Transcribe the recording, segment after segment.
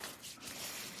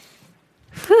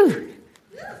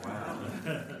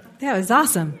That was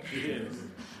awesome.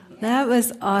 That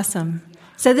was awesome.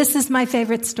 So this is my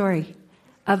favorite story.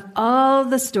 Of all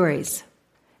the stories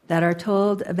that are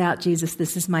told about Jesus,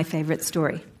 this is my favorite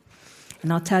story.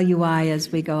 And I'll tell you why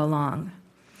as we go along.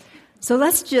 So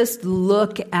let's just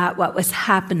look at what was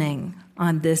happening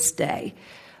on this day.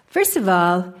 First of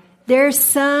all, there's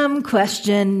some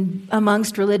question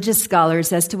amongst religious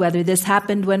scholars as to whether this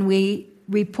happened when we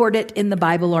report it in the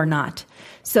Bible or not.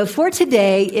 So for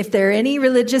today, if there are any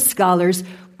religious scholars,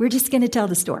 we're just going to tell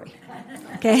the story.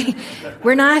 Okay?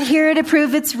 We're not here to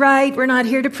prove it's right. We're not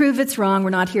here to prove it's wrong.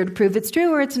 We're not here to prove it's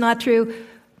true or it's not true.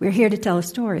 We're here to tell a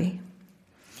story.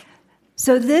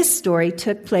 So this story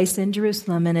took place in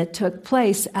Jerusalem, and it took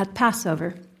place at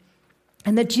Passover.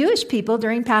 And the Jewish people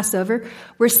during Passover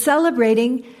were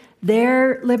celebrating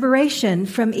their liberation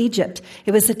from Egypt.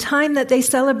 It was a time that they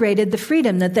celebrated the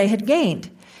freedom that they had gained.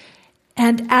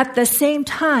 And at the same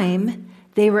time,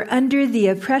 they were under the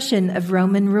oppression of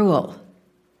Roman rule.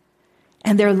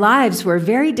 And their lives were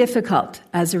very difficult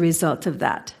as a result of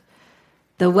that.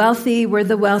 The wealthy were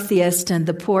the wealthiest and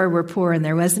the poor were poor, and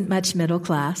there wasn't much middle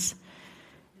class.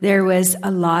 There was a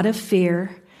lot of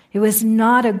fear. It was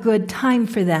not a good time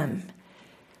for them.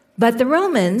 But the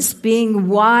Romans, being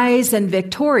wise and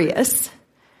victorious,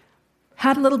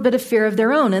 had a little bit of fear of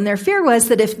their own. And their fear was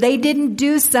that if they didn't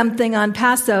do something on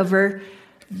Passover,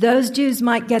 those Jews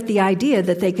might get the idea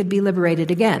that they could be liberated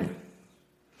again.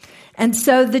 And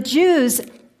so the Jews,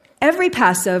 every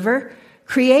Passover,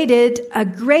 created a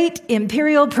great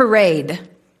imperial parade.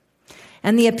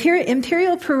 And the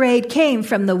imperial parade came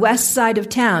from the west side of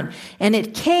town. And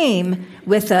it came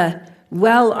with a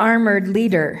well-armored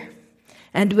leader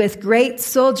and with great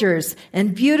soldiers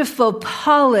and beautiful,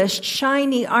 polished,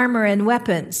 shiny armor and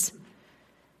weapons.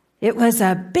 It was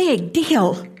a big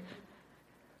deal.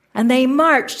 And they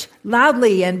marched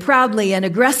loudly and proudly and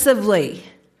aggressively.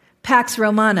 Pax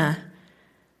Romana,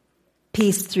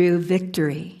 peace through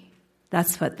victory.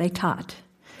 That's what they taught.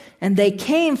 And they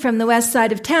came from the west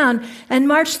side of town and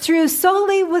marched through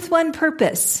solely with one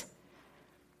purpose,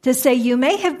 to say you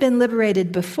may have been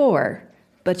liberated before,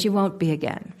 but you won't be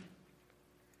again.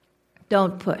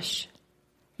 Don't push.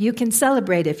 You can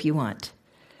celebrate if you want,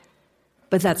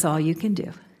 but that's all you can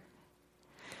do.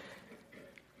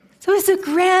 So it's a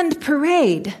grand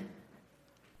parade.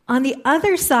 On the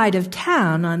other side of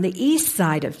town, on the east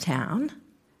side of town,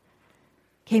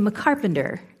 came a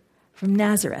carpenter from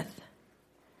Nazareth.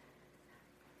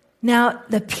 Now,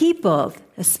 the people,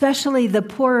 especially the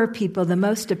poorer people, the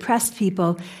most oppressed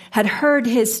people, had heard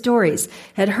his stories,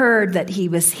 had heard that he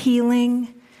was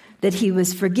healing, that he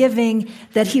was forgiving,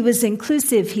 that he was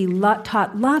inclusive, he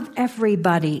taught love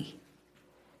everybody,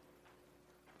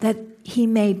 that he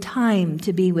made time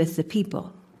to be with the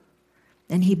people.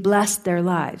 And he blessed their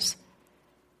lives.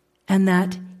 And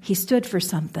that he stood for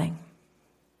something,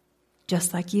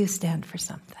 just like you stand for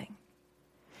something.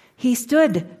 He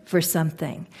stood for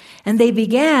something. And they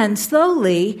began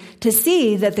slowly to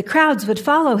see that the crowds would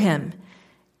follow him.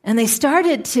 And they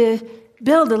started to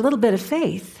build a little bit of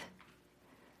faith.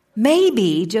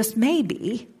 Maybe, just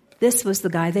maybe, this was the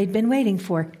guy they'd been waiting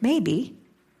for. Maybe.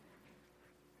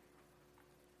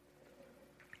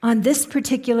 On this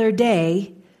particular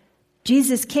day,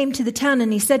 Jesus came to the town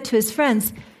and he said to his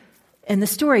friends, and the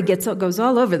story goes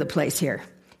all over the place here.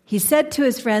 He said to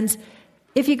his friends,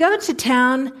 if you go to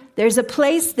town, there's a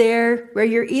place there where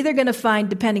you're either going to find,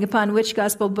 depending upon which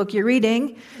gospel book you're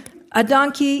reading, a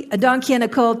donkey and a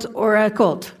colt, or a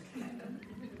colt.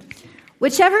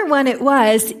 Whichever one it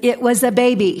was a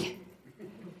baby.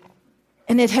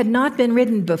 And it had not been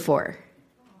ridden before.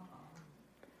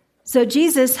 So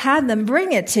Jesus had them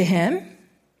bring it to him,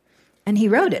 and he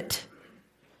rode it.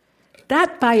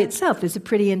 That by itself is a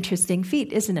pretty interesting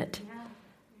feat, isn't it?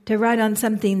 To ride on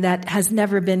something that has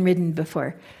never been ridden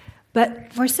before.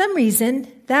 But for some reason,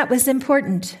 that was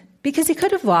important, because he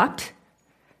could have walked,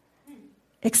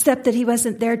 except that he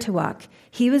wasn't there to walk.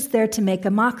 He was there to make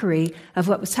a mockery of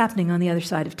what was happening on the other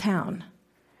side of town.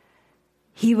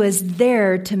 He was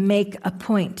there to make a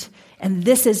point. And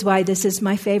this is why this is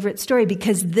my favorite story,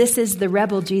 because this is the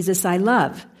rebel Jesus I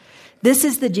love. This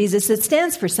is the Jesus that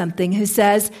stands for something, who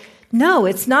says, no,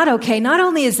 it's not okay. Not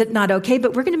only is it not okay,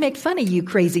 but we're going to make fun of you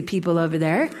crazy people over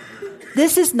there.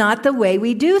 This is not the way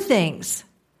we do things.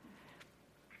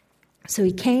 So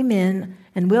he came in,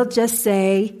 and we'll just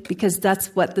say, because that's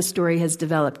what the story has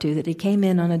developed to, that he came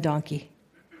in on a donkey.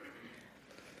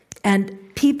 And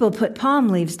people put palm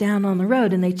leaves down on the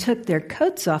road, and they took their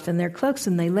coats off and their cloaks,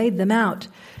 and they laid them out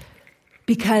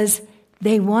because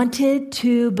they wanted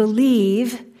to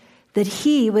believe that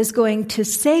he was going to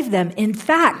save them. In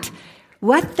fact,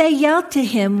 What they yelled to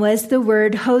him was the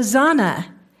word Hosanna.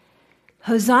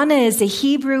 Hosanna is a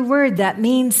Hebrew word that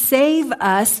means save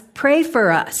us, pray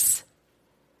for us.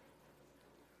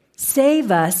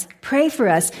 Save us, pray for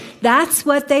us. That's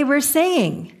what they were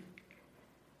saying.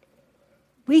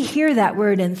 We hear that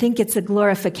word and think it's a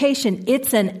glorification.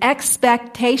 It's an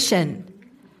expectation.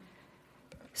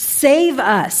 Save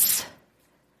us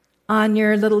on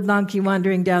your little donkey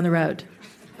wandering down the road.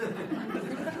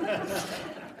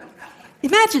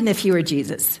 Imagine if you were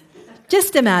Jesus.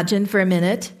 Just imagine for a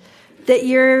minute that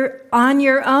you're on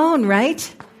your own,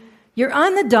 right? You're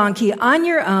on the donkey, on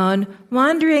your own,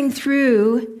 wandering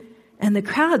through, and the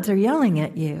crowds are yelling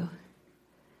at you.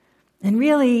 And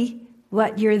really,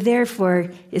 what you're there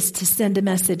for is to send a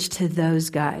message to those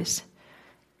guys.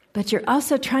 But you're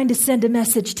also trying to send a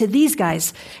message to these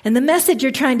guys. And the message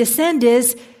you're trying to send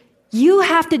is, you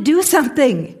have to do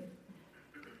something.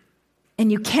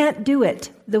 And you can't do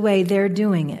it the way they're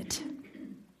doing it.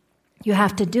 You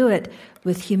have to do it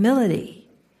with humility.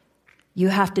 You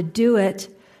have to do it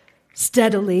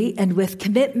steadily and with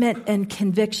commitment and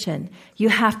conviction. You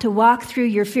have to walk through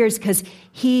your fears because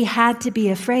he had to be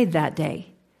afraid that day.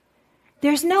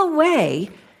 There's no way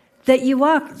that you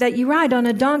ride on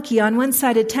a donkey on one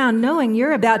side of town knowing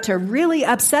you're about to really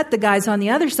upset the guys on the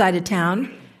other side of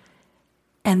town,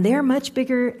 and they're much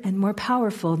bigger and more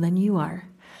powerful than you are.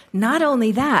 Not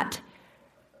only that,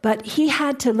 but he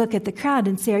had to look at the crowd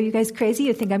and say, are you guys crazy?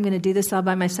 You think I'm going to do this all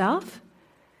by myself?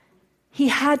 He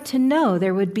had to know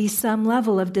there would be some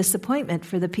level of disappointment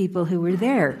for the people who were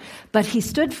there. But he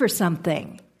stood for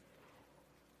something.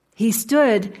 He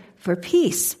stood for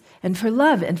peace and for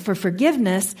love and for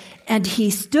forgiveness, and he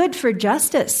stood for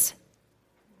justice.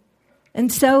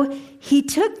 And so he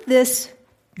took this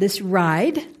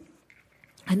ride,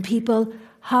 and people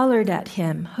hollered at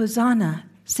him, Hosanna,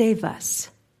 save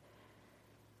us.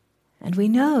 And we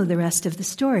know the rest of the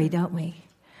story, don't we?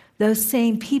 Those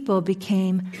same people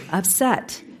became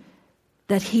upset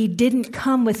that he didn't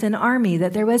come with an army,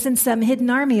 that there wasn't some hidden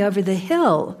army over the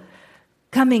hill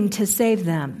coming to save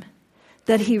them,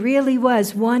 that he really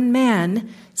was one man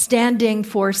standing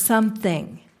for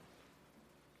something.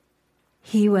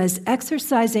 He was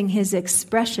exercising his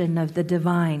expression of the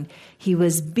divine. He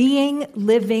was being,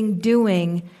 living,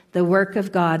 doing the work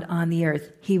of God on the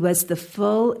earth. He was the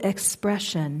full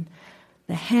expression,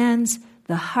 the hands,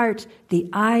 the heart, the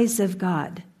eyes of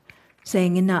God,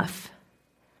 saying enough.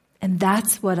 And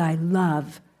that's what I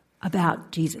love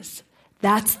about Jesus.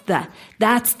 That's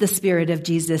the spirit of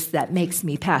Jesus that makes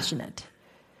me passionate,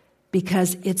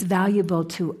 because it's valuable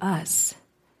to us.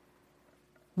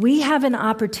 We have an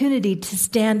opportunity to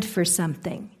stand for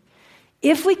something.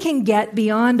 If we can get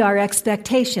beyond our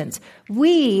expectations,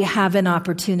 we have an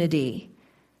opportunity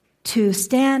to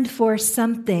stand for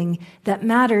something that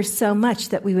matters so much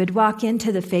that we would walk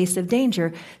into the face of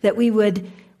danger, that we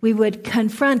would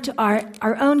confront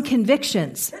our own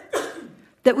convictions,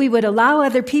 that we would allow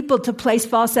other people to place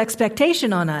false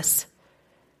expectation on us.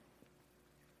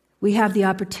 We have the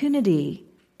opportunity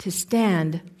to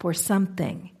stand for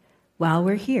something while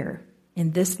we're here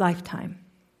in this lifetime.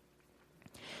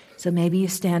 So maybe you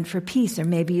stand for peace, or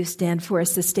maybe you stand for a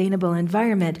sustainable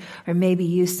environment, or maybe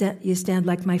you stand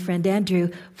like my friend Andrew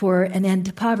for an end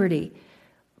to poverty.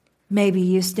 Maybe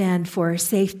you stand for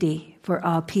safety for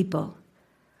all people.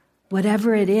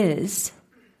 Whatever it is,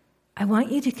 I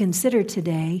want you to consider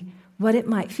today what it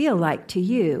might feel like to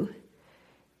you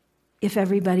if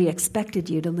everybody expected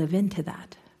you to live into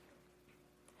that.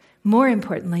 More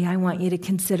importantly, I want you to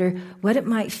consider what it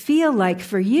might feel like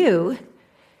for you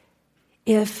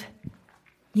if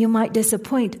you might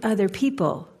disappoint other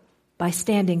people by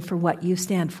standing for what you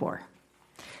stand for.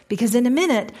 Because in a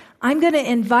minute, I'm going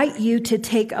to invite you to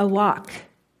take a walk,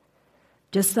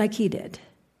 just like he did.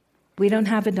 We don't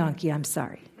have a donkey, I'm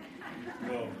sorry.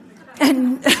 No.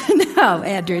 And no,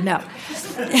 Andrew, no.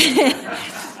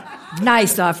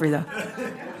 Nice offer, though.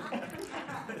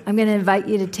 I'm going to invite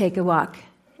you to take a walk.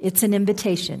 It's an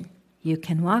invitation. You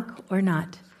can walk or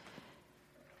not.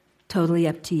 Totally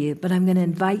up to you. But I'm going to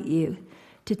invite you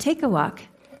to take a walk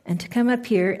and to come up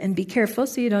here, and be careful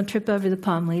so you don't trip over the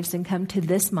palm leaves, and come to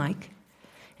this mic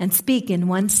and speak in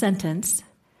one sentence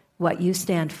what you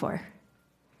stand for.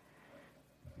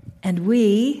 And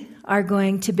we are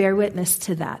going to bear witness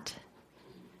to that,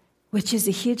 which is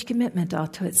a huge commitment all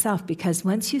to itself, because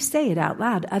once you say it out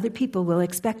loud, other people will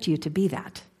expect you to be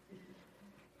that.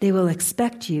 They will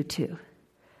expect you to.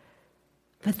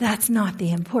 But that's not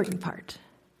the important part.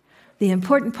 The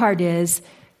important part is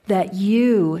that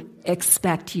you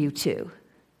expect you to.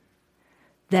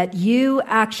 That you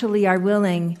actually are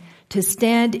willing to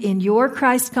stand in your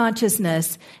Christ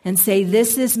consciousness and say,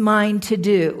 this is mine to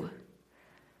do.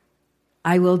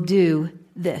 I will do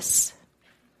this.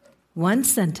 One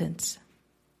sentence.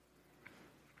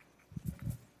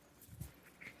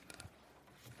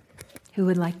 Who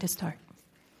would like to start?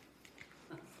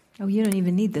 Oh, you don't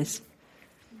even need this.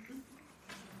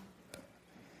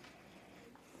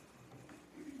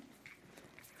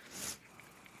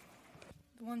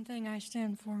 The one thing I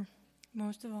stand for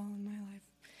most of all in my life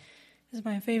is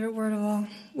my favorite word of all,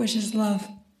 which is love.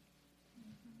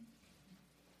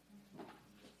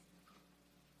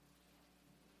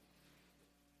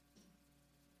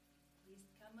 Please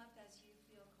come up as you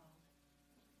feel called.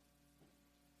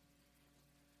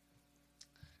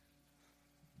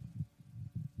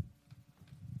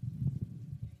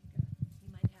 You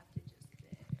might have to just...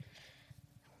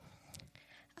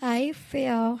 I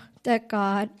feel that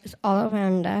God is all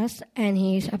around us, and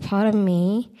He's a part of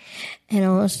me, and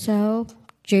also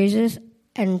Jesus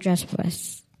and just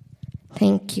us.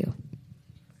 Thank you.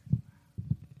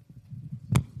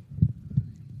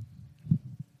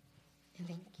 Thank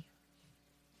you.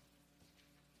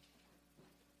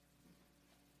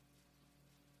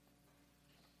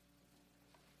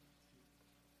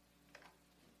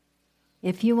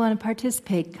 If you want to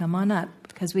participate, come on up,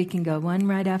 because we can go one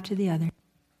right after the other.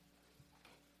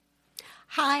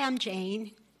 Hi, I'm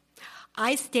Jane.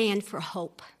 I stand for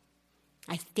hope.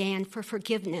 I stand for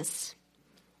forgiveness.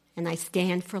 And I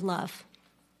stand for love.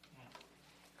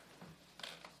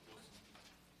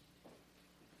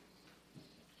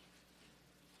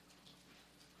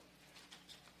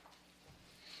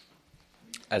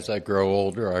 As I grow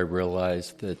older, I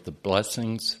realize that the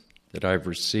blessings that I've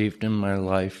received in my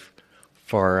life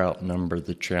far outnumber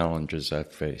the challenges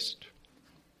I've faced.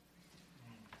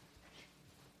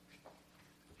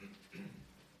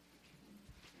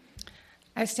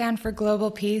 I stand for global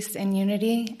peace and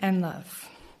unity and love.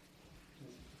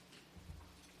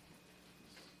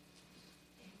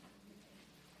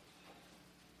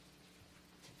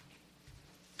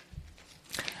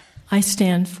 I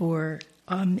stand for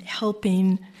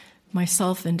helping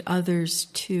myself and others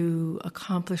to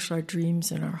accomplish our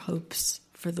dreams and our hopes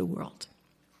for the world.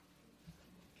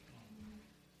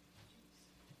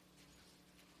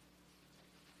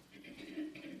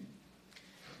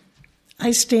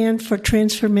 I stand for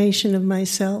transformation of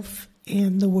myself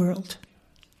and the world.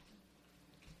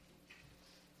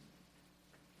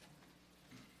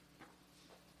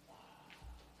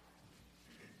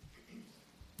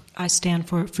 I stand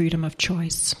for freedom of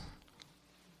choice.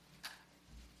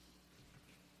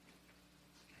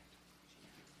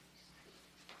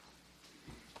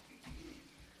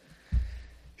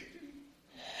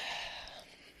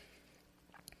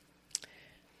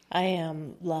 I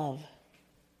am love,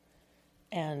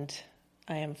 and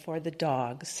I am for the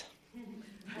dogs.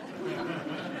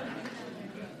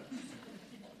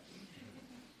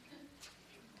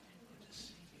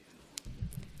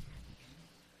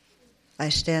 I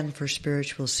stand for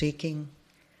spiritual seeking,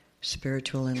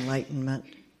 spiritual enlightenment,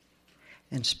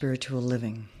 and spiritual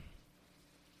living.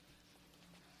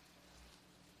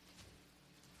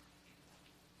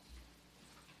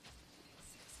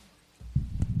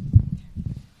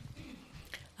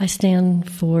 I stand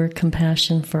for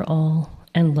compassion for all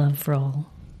and love for all.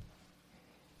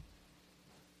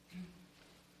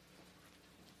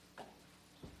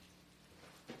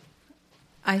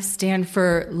 I stand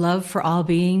for love for all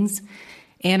beings,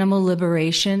 animal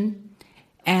liberation,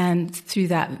 and through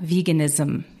that,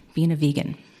 veganism, being a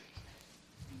vegan.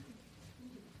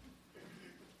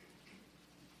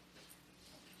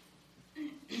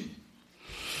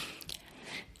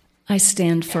 I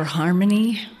stand for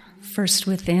harmony, first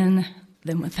within,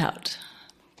 then without.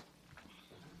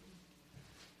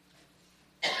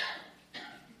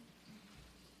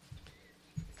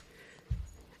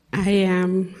 I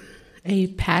am a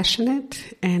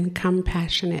passionate and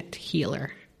compassionate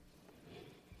healer.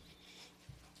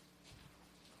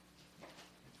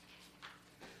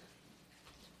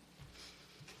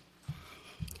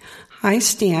 I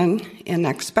stand in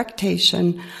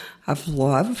expectation of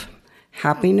love,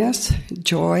 happiness,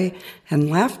 joy, and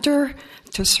laughter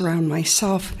to surround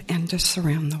myself and to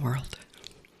surround the world.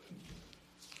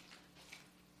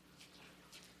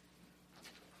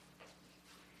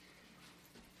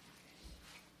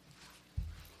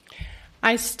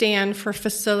 I stand for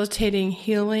facilitating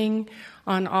healing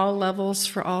on all levels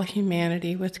for all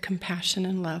humanity with compassion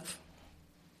and love.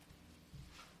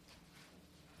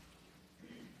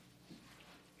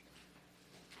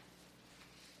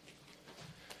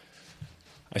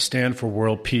 I stand for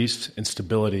world peace and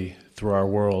stability through our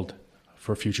world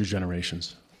for future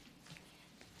generations.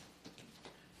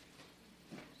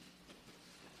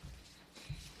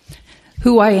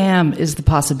 Who I am is the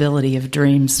possibility of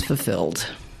dreams fulfilled.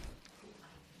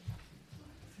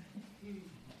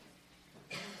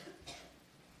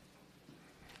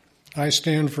 I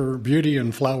stand for beauty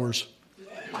and flowers.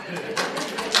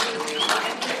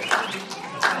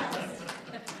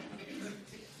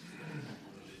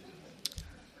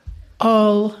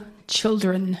 All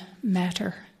children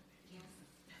matter.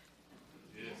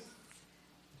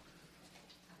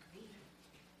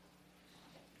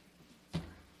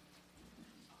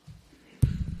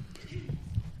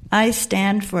 I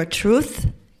stand for truth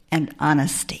and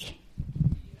honesty.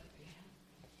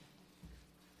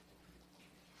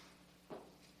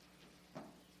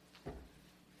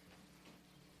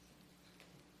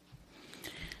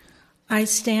 I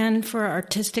stand for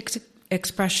artistic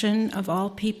expression of all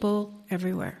people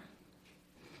everywhere.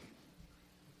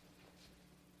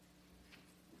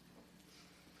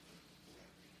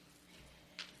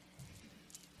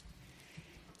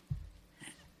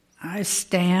 I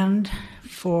stand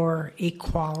for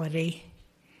equality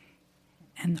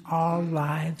and all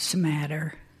lives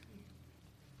matter.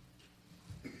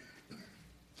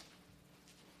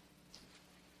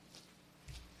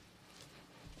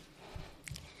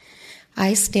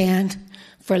 I stand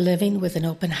for living with an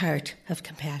open heart of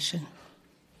compassion.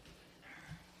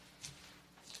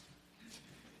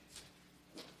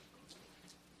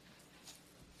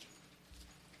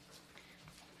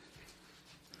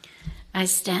 I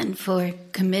stand for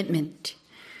commitment,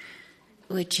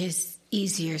 which is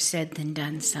easier said than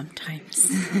done sometimes.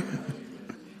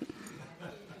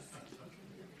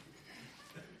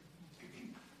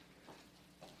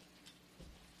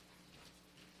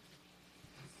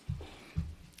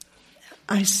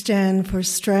 I stand for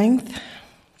strength,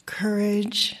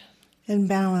 courage, and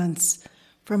balance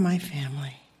for my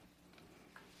family.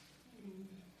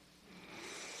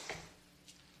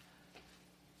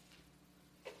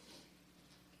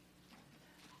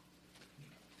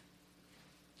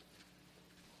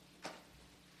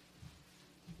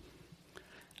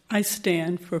 I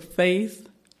stand for faith,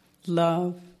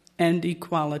 love, and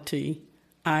equality.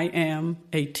 I am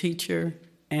a teacher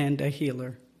and a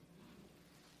healer.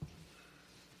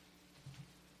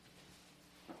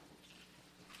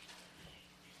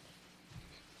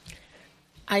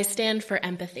 I stand for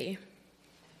empathy.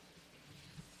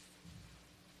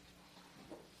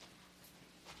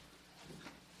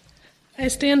 I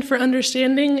stand for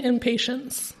understanding and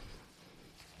patience.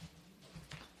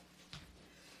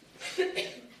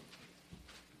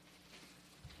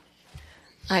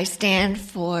 I stand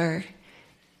for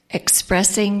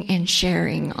expressing and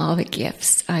sharing all the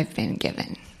gifts I've been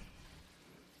given.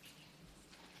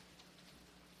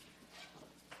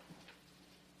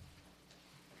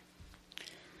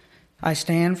 I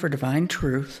stand for divine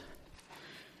truth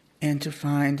and to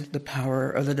find the power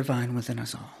of the divine within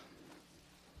us all.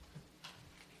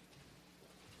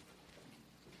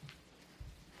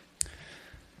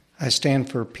 I stand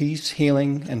for peace,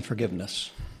 healing, and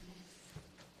forgiveness.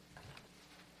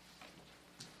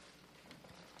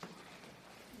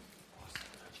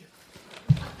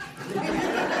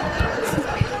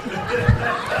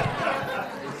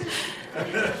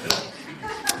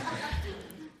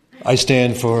 I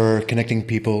stand for connecting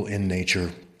people in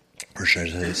nature, or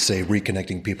should I say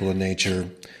reconnecting people in nature,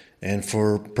 and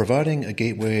for providing a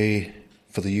gateway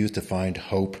for the youth to find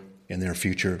hope in their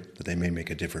future, that they may make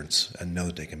a difference and know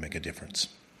that they can make a difference.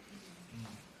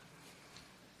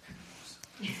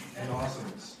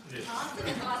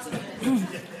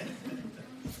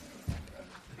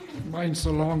 Mine's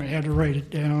so long I had to write it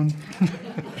down.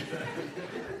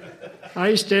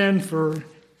 I stand for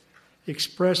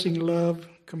expressing love,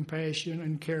 compassion,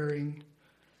 and caring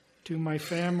to my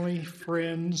family,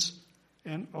 friends,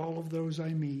 and all of those I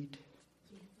meet.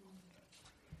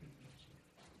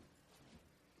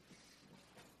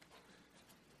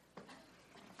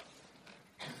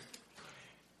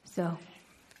 So,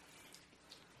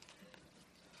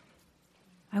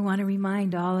 I want to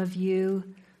remind all of you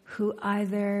who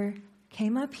either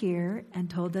came up here and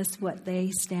told us what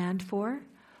they stand for,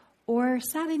 or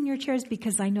sat in your chairs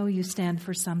because I know you stand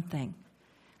for something.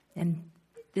 And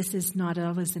this is not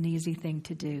always an easy thing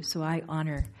to do, so I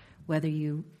honor whether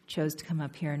you chose to come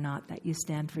up here or not, that you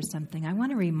stand for something. I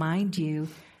want to remind you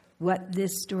what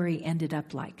this story ended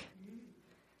up like.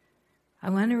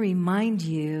 I want to remind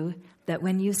you that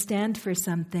when you stand for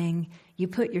something, you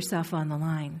put yourself on the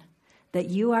line, that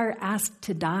you are asked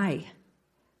to die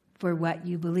for what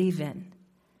you believe in.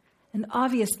 And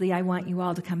obviously, I want you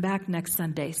all to come back next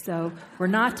Sunday, so we're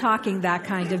not talking that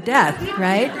kind of death,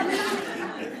 right?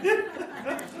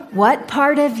 What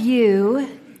part of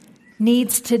you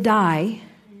needs to die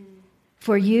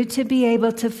for you to be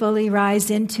able to fully rise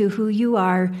into who you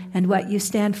are and what you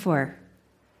stand for?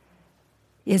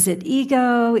 Is it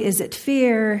ego? Is it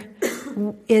fear?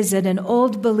 Is it an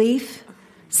old belief?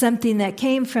 Something that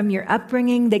came from your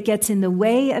upbringing that gets in the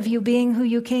way of you being who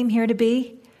you came here to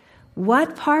be?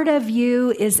 What part of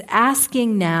you is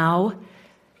asking now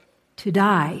to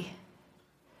die?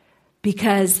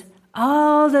 Because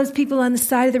all those people on the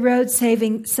side of the road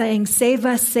saying, save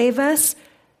us,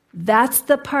 that's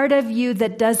the part of you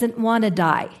that doesn't want to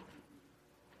die.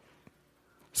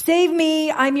 Save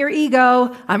me, I'm your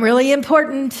ego, I'm really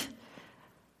important.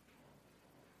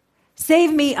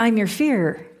 Save me, I'm your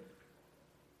fear.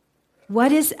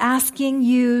 What is asking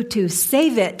you to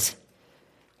save it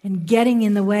and getting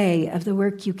in the way of the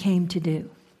work you came to do?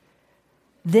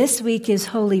 This week is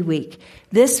Holy Week.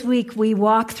 This week we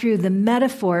walk through the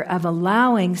metaphor of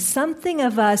allowing something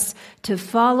of us to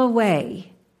fall away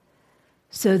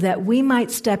so that we might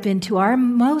step into our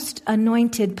most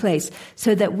anointed place,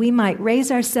 so that we might raise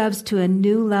ourselves to a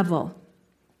new level,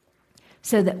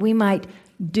 so that we might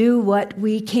do what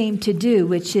we came to do,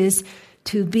 which is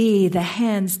to be the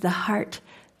hands, the heart,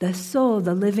 the soul,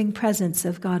 the living presence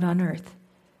of God on earth.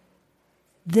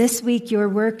 This week your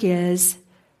work is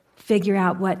figure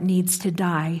out what needs to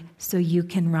die so you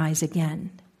can rise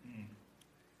again.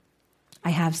 I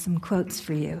have some quotes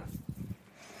for you.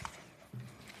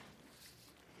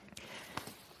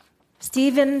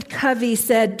 Stephen Covey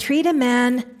said, "Treat a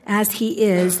man as he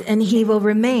is, and he will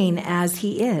remain as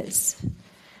he is.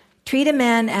 Treat a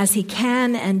man as he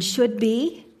can and should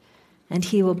be, and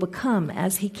he will become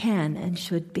as he can and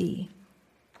should be."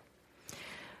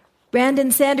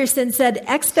 Brandon Sanderson said,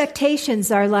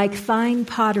 "Expectations are like fine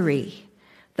pottery.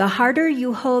 The harder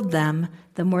you hold them,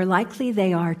 the more likely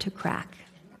they are to crack."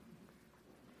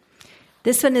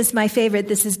 This one is my favorite.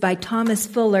 This is by Thomas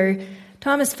Fuller.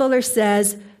 Thomas Fuller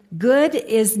says, "Good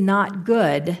is not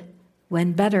good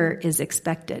when better is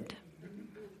expected."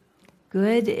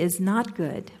 Good is not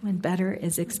good when better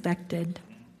is expected.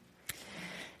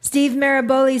 Steve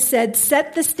Maraboli said,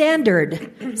 "Set the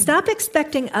standard. Stop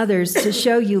expecting others to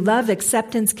show you love,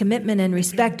 acceptance, commitment, and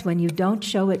respect when you don't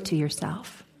show it to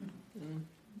yourself."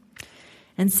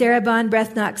 And Sarah Bon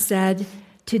Breathnock said,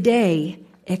 "Today,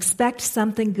 expect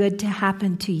something good to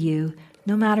happen to you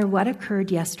no matter what occurred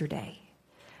yesterday.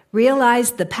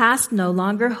 Realize the past no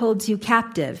longer holds you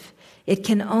captive. It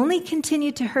can only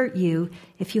continue to hurt you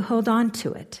if you hold on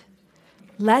to it.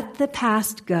 Let the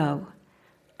past go.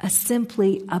 A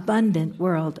simply abundant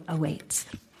world awaits."